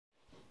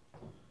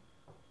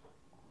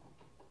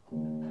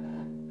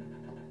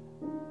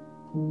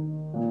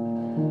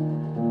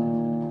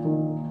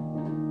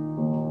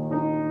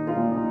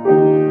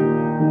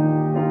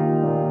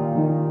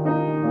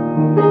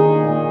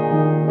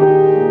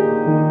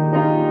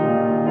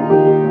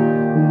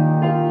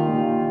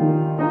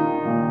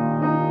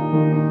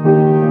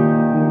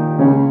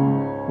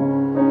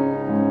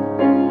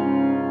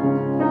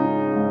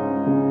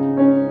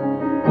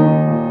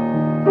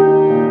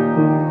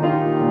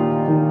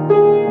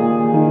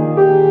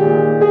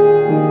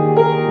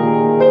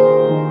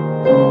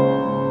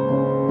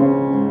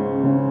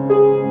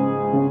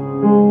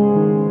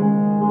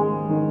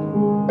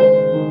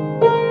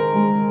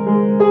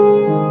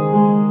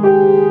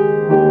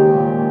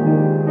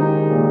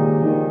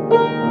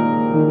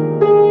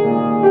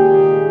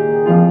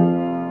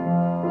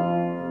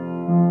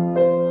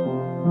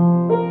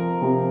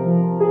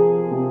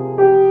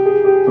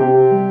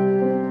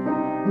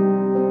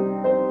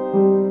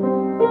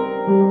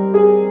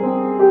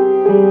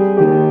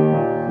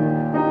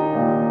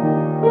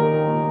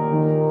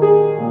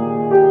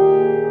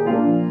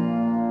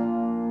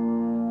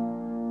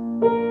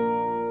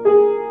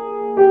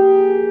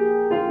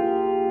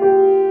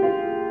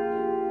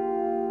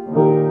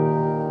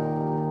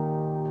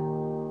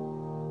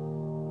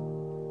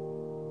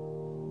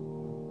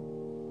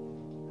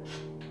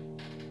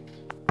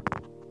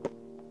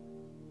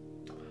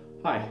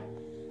Hi.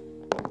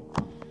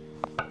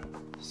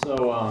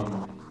 So,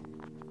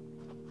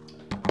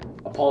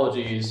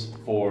 apologies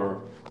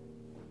for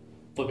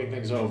flipping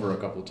things over a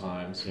couple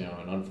times,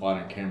 and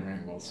unflattering camera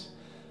angles.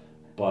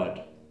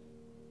 But,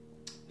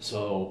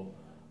 so,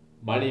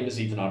 my name is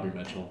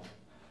Aubrey-Mitchell,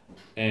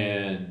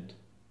 and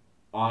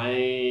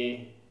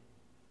I'm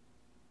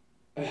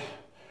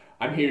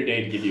here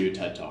today to give you a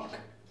TED Talk.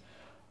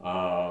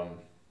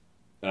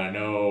 And I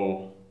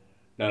know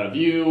none of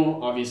you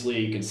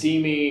obviously can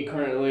see me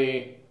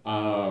currently.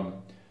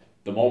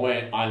 The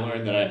moment I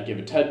learned that I had to give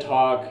a TED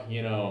Talk,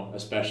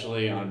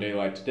 especially on a day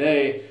like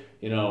today,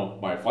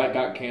 my flight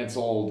got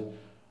canceled.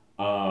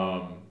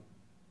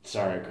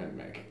 Sorry I couldn't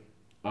make it.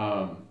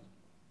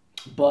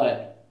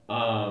 But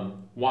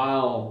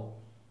while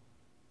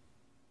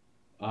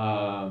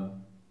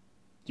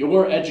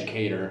your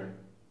educator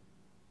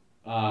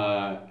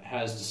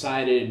has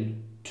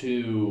decided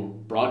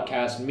to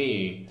broadcast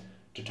me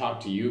to talk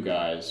to you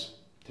guys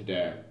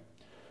today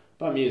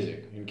about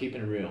music and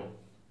keeping it real.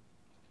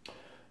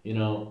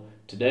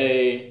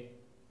 Today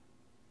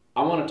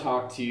I want to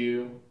talk to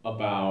you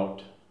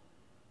about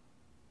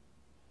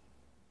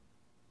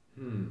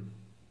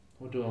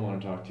what do I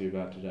want to talk to you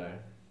about today?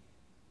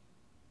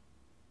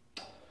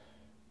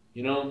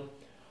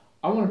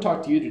 I want to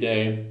talk to you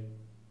today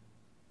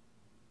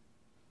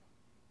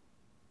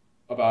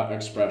about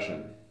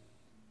expression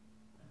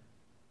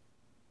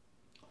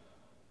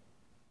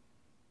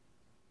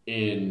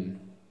in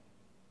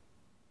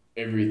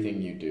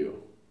everything you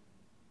do.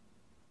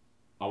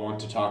 I want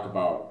to talk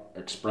about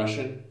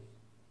expression.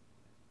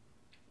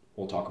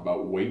 We'll talk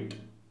about weight.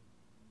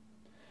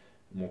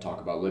 And we'll talk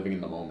about living in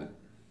the moment.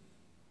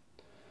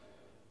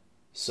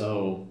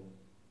 So,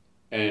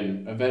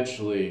 and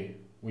eventually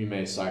we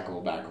may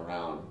cycle back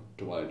around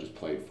to what I just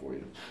played for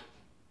you.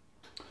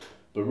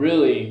 But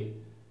really,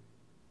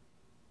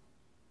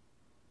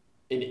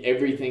 in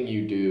everything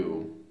you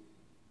do,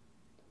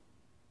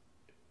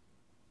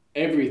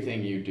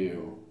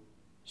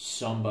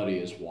 somebody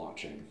is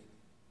watching.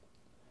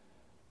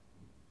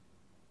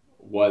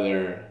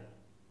 Whether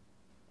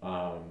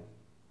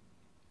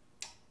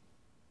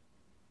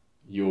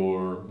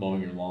you're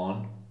mowing your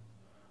lawn,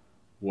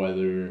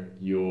 whether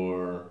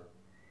you're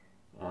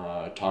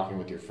talking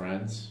with your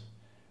friends,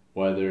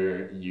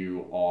 whether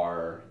you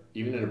are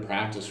even in a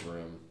practice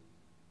room,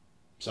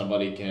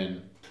 somebody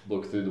can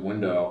look through the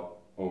window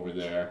over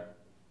there.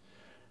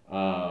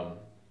 And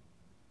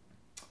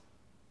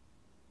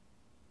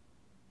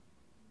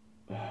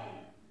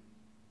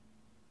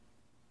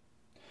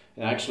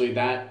actually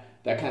that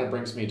kind of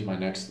brings me to my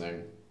next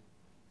thing.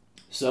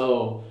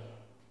 So,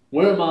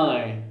 where am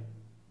I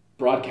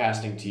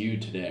broadcasting to you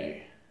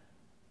today?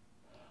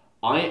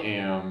 I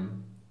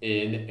am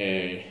in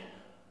a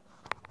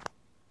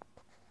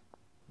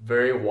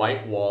very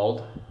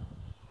white-walled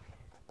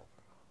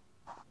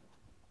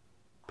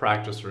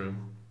practice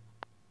room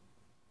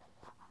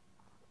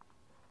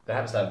that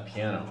happens to have a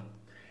piano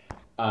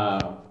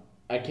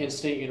at Kansas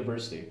State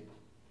University.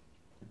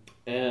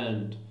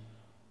 And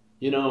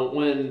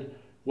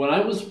when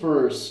I was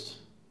first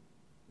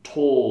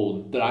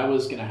told that I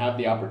was going to have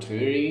the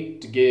opportunity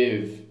to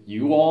give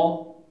you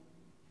all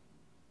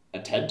a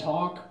TED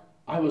Talk,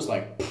 I was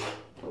like,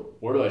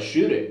 where do I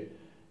shoot it?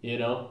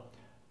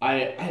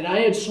 I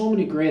had so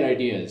many great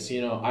ideas.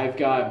 I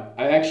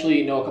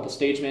actually know a couple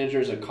stage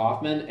managers at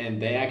Kaufman,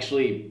 and they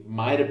actually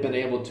might have been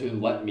able to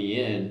let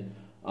me in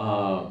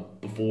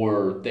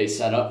before they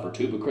set up for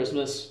Tuba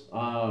Christmas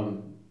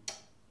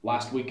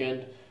last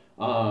weekend.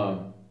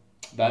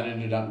 That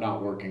ended up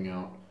not working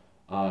out.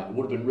 It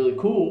would have been really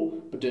cool,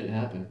 but didn't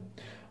happen.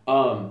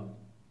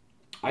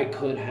 I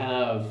could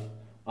have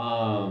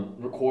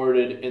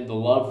recorded in the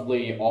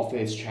lovely All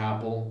Faiths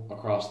Chapel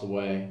across the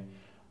way,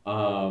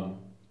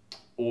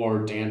 or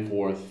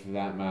Danforth for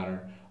that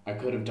matter. I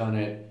could have done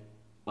it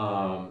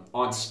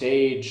on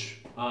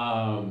stage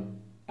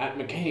at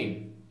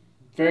McCain.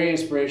 Very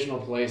inspirational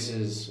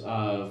places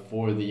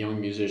for the young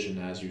musician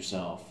as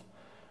yourself.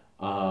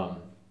 I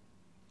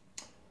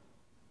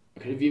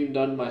could have even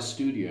done my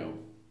studio,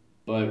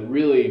 but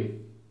really,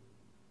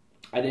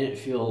 I didn't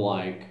feel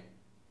like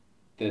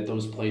that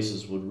those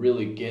places would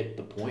really get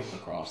the point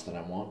across that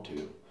I want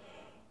to.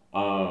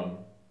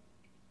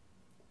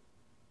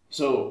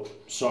 So,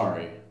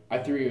 sorry, I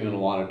threw you in a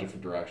lot of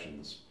different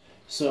directions.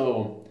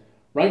 So,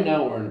 right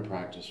now we're in a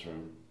practice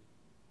room,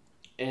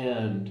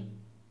 and,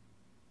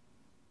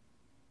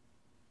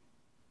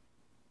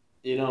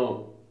 I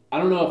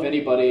don't know if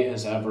anybody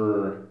has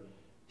ever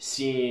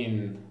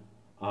seen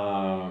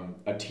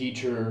a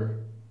teacher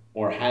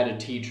or had a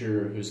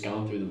teacher who's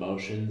gone through the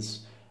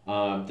motions.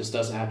 This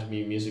doesn't have to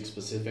be music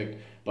specific,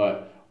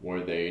 but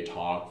where they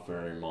talk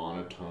very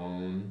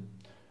monotone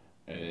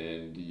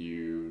and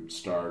you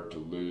start to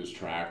lose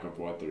track of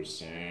what they're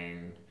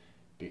saying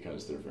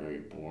because they're very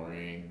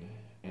boring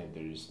and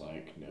there's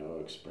like no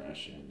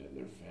expression in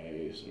their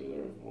face or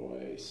their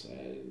voice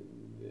and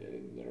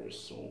in their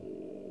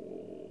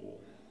soul.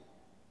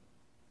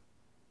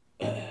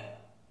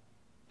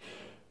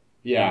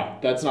 Yeah,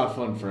 that's not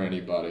fun for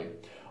anybody.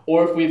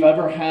 Or if we've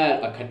ever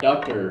had a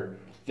conductor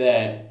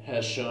that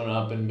has shown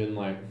up and been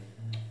like,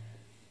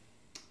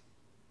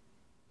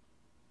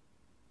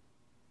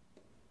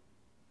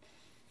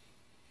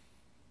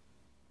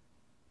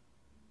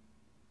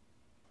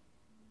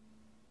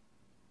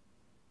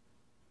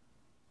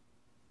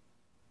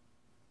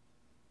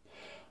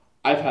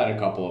 I've had a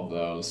couple of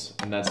those,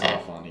 and that's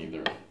not fun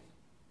either.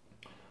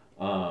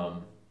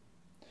 Um,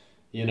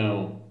 you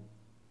know,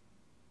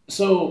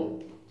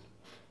 so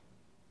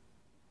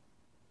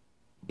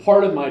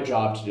part of my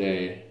job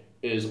today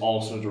is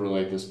also to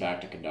relate this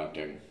back to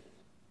conducting.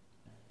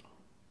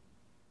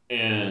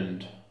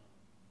 And,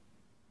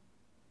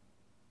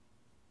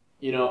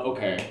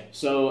 okay,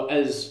 so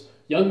as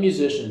young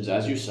musicians,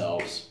 as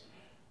yourselves,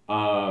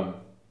 um,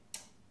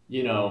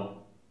 you know,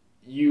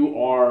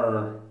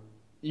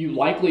 you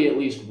likely at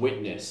least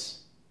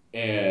witness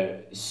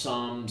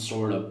some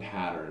sort of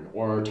pattern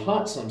or are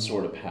taught some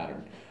sort of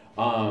pattern.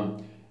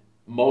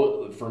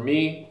 For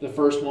me, the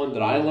first one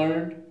that I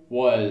learned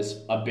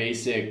was a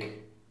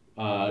basic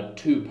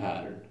 2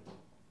 pattern,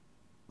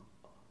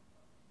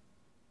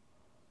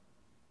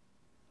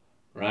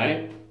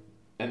 right?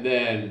 And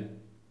then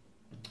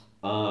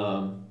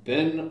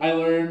I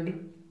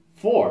learned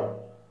 4.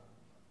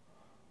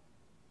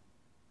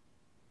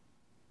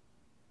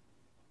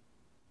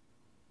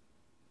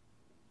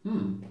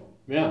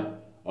 Yeah.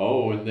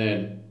 Oh, and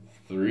then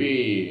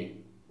 3.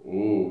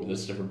 Ooh,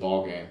 that's a different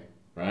ball game,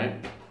 right?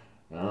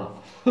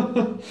 No.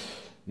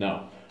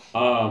 No.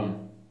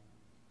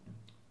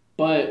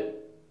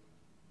 But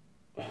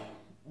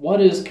what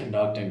is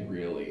conducting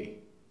really?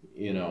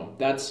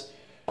 That's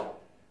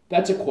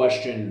a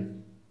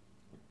question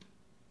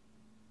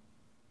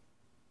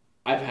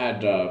I've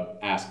had to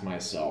ask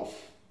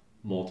myself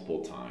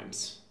multiple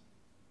times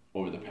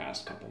over the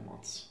past couple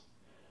months.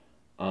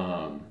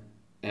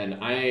 And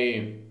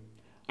I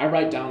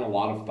write down a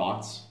lot of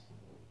thoughts.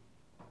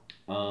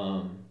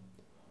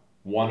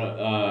 One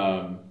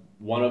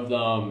of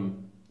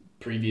them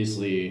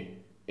previously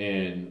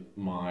in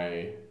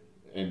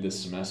this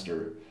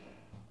semester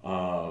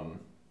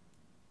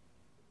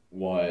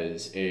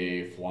was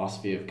a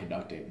philosophy of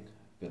conducting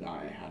that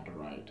I had to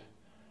write.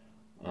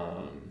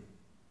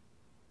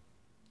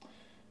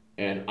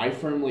 And I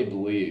firmly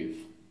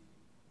believe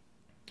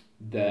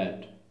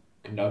that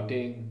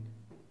conducting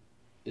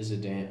is a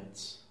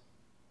dance.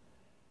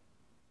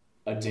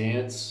 A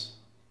dance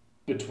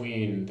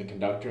between the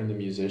conductor and the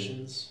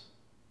musicians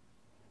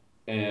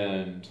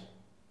and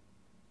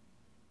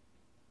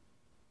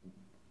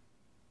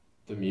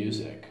the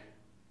music.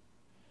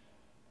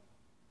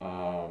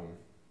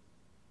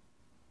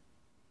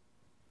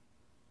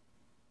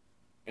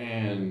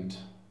 And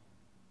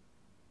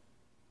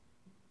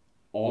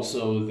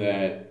also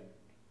that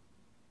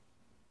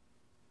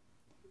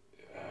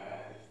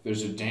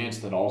there's a dance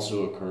that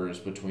also occurs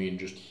between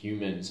just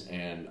humans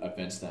and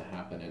events that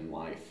happen in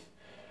life.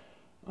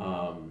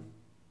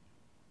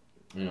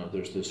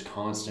 There's this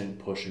constant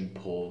push and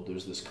pull.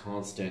 There's this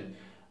constant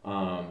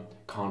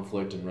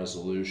conflict and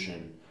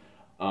resolution.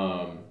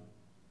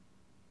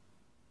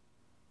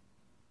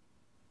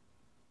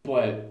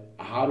 But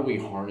how do we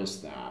harness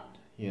that?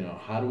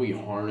 How do we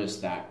harness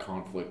that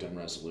conflict and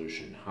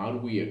resolution? How do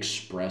we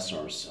express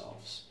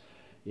ourselves?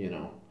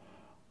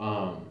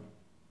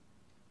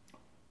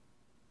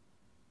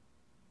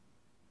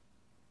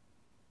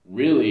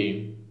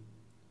 Really,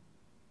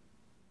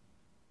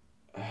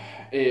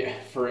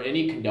 for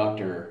any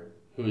conductor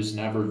who's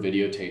never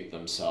videotaped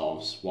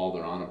themselves while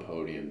they're on a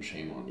podium,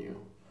 shame on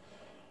you.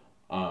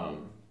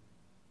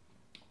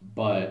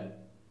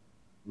 But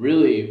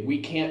really, we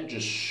can't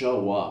just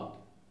show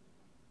up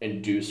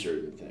and do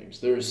certain things.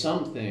 There are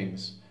some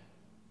things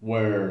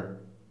where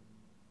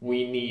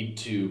we need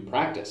to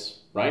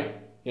practice, right?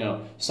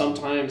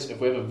 Sometimes if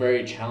we have a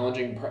very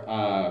challenging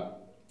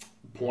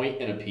point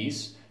in a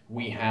piece,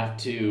 we have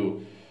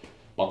to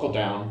buckle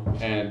down,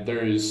 and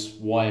there's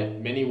what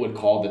many would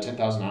call the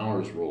 10,000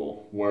 hours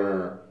rule,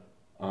 where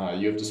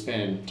you have to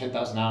spend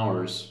 10,000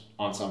 hours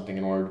on something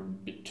in order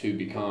to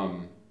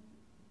become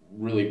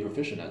really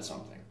proficient at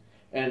something.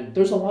 And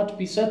there's a lot to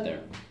be said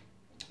there.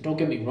 Don't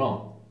get me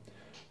wrong.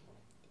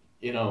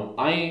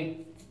 I,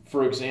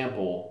 for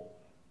example,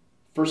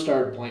 first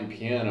started playing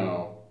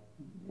piano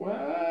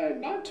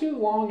not too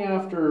long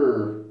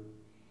after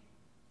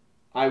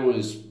I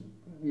was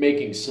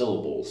making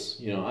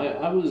syllables.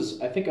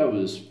 I think I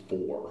was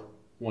 4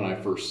 when I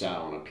first sat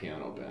on a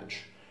piano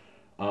bench.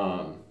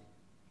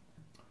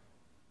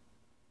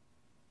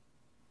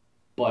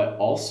 But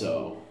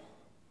also,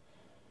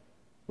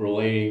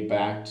 relating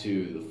back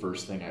to the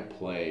first thing I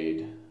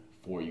played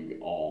for you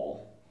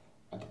all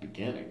at the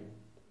beginning,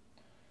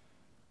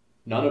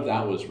 None of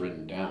that was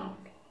written down.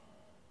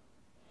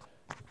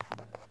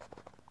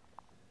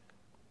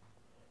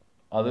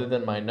 Other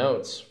than my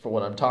notes for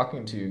what I'm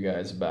talking to you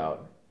guys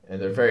about, and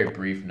they're very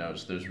brief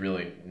notes, there's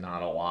really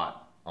not a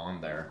lot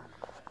on there.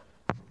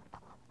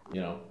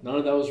 None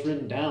of that was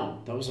written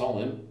down. That was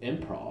all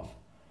improv.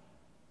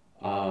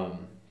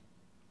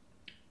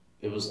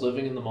 It was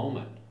living in the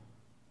moment.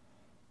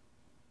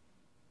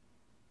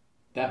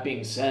 That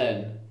being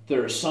said,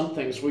 there are some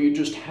things where you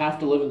just have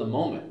to live in the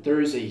moment.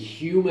 There is a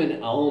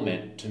human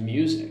element to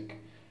music.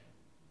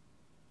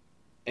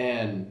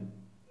 And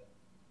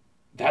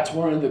that's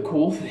one of the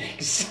cool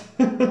things.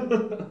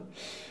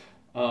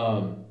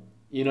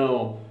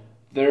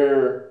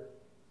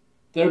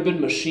 There have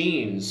been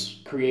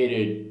machines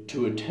created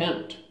to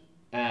attempt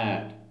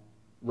at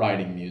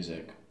writing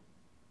music.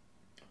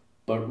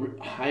 But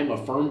I'm a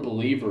firm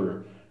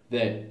believer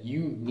that you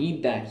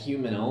need that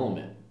human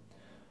element.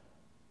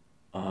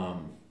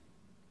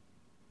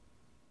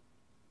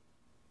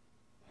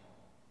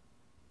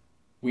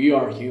 We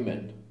are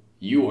human.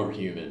 You are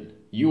human.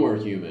 You are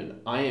human.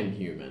 I am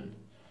human.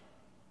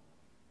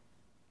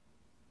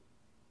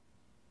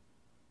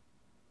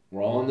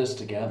 We're all in this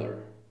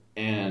together.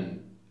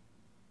 And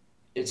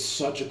it's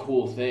such a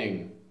cool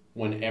thing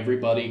when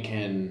everybody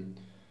can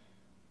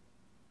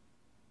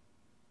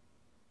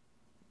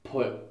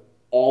put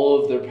all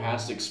of their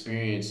past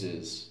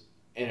experiences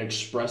and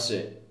express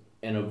it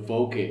and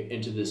evoke it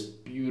into this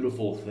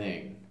beautiful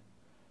thing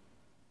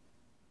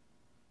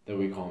that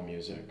we call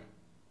music.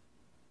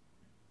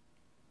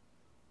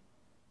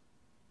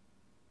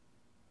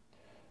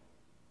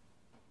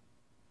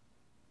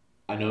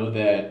 I know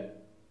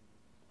that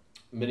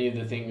many of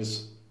the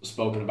things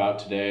spoken about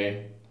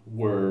today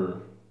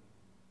were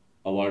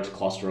a large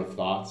cluster of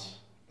thoughts.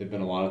 There've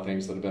been a lot of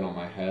things that have been on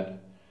my head.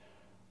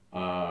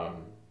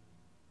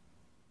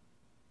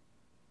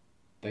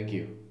 Thank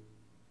you.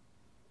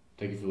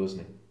 Thank you for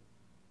listening.